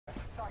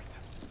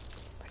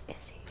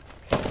is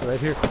he? Right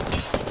here.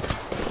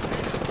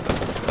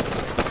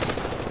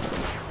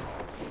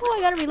 Oh,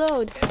 I gotta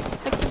reload.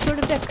 Like some sort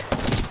of dick.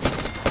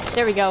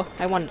 There we go.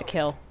 I wanted to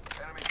kill.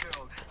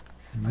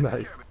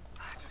 Nice.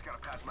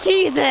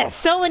 Jesus!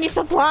 So many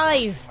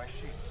supplies!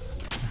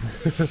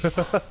 Give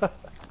him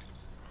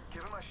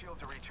my shield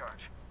to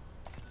recharge.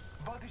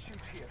 Body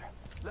shields here.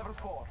 Level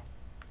 4.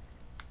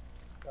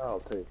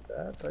 I'll take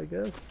that, I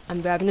guess.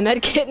 I'm grabbing the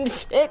medkit and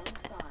shit.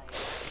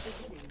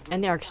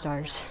 And the arc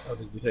stars. Oh,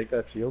 did you take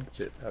that shield?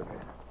 Shit, okay.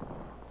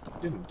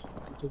 You didn't.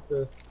 You took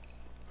the...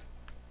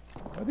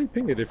 Why did he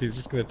ping it if he's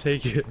just gonna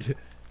take it?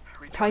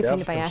 Probably Yeah,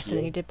 pinged it by some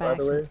accident. You shields, did by by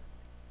the way. accident.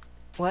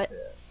 What? Yeah.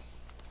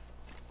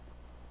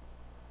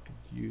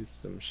 Could use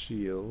some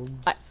shields.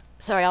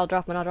 Sorry, I'll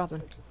drop one. I'll drop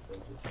one.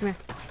 Come here.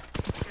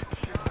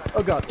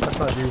 Oh god, that's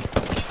not you.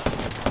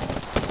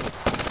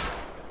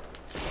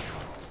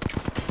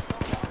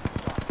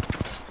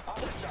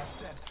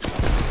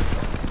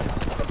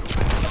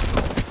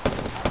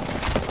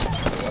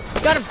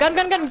 Got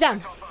him, he's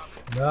down.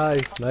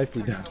 Nice,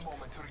 nicely done.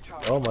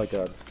 Oh my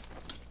god.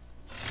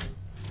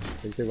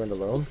 Think they went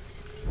alone?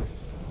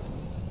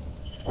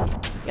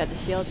 Got the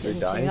shield. They're Didn't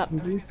dying up.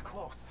 simply?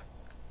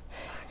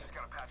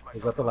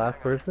 Was that the last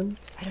person?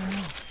 I don't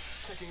know.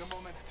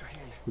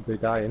 Did they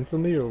die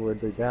instantly or were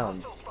they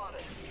down?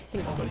 I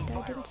think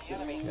they didn't see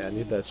me. Yeah, I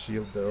need that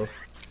shield though.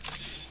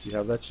 Do you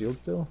have that shield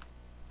still?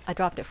 I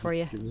dropped it for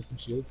you. Give me some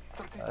shields.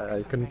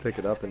 I couldn't pick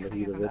it up in the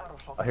heat of it.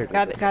 I heard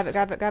Grab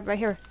it right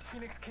here.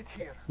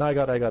 No, I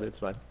got it, it's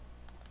fine.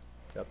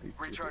 Got these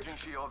two. Recharging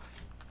shield.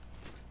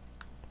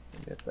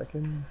 Give me a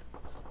second.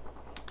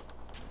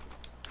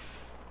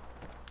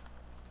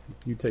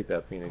 You take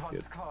that Phoenix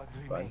kit.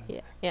 Fine.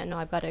 Yeah, no,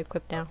 I've got it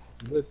equipped now.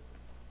 This is it.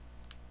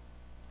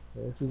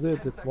 This is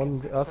it. It's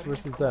us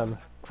versus them.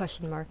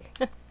 Question mark.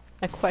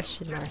 A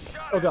question mark.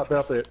 Oh god, they're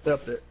up there. They're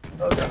up there.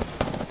 Oh god.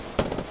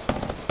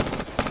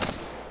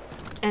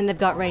 And they've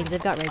got range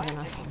on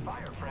us.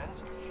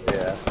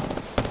 Yeah.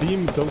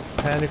 Beam, don't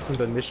panic from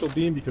the initial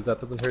beam because that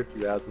doesn't hurt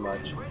you as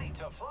much.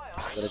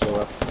 Gotta go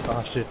up.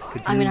 Oh shit, could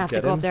you I'm gonna have to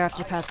get go him? up there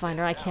after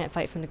Pathfinder. I can't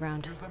fight from the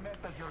ground. Use the map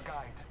as your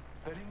guide.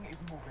 The ring is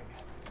moving.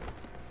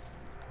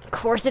 Of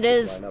course it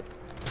is. Line up.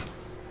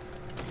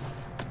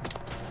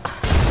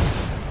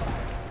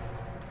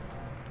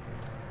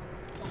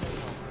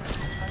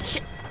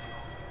 Shit.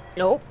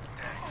 Nope.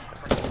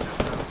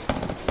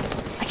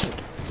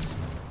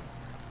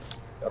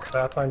 Got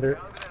Pathfinder.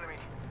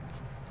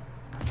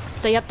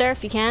 Stay up there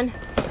if you can.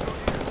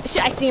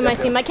 Shit, I see him,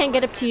 I can't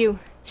get up to you.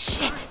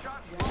 Shit.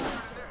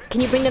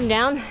 Can you bring them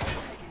down?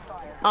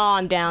 Oh,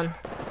 I'm down.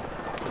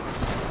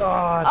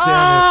 Oh,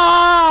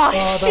 Oh,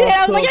 damn it. shit! I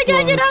was so like, I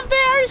can't get close. up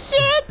there!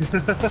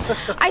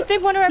 Shit! I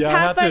think one of our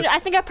Pathfinder, I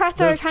think our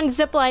Pathfinder trying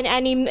to zipline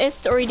and he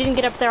missed or he didn't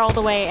get up there all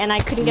the way and I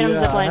couldn't get him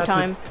zipline in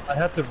time. I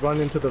had to run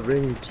into the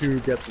ring to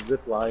get the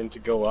zip line to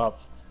go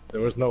up.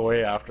 There was no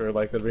way after,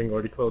 like the ring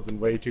already closed in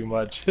way too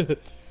much.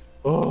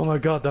 Oh my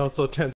god, that was so tense.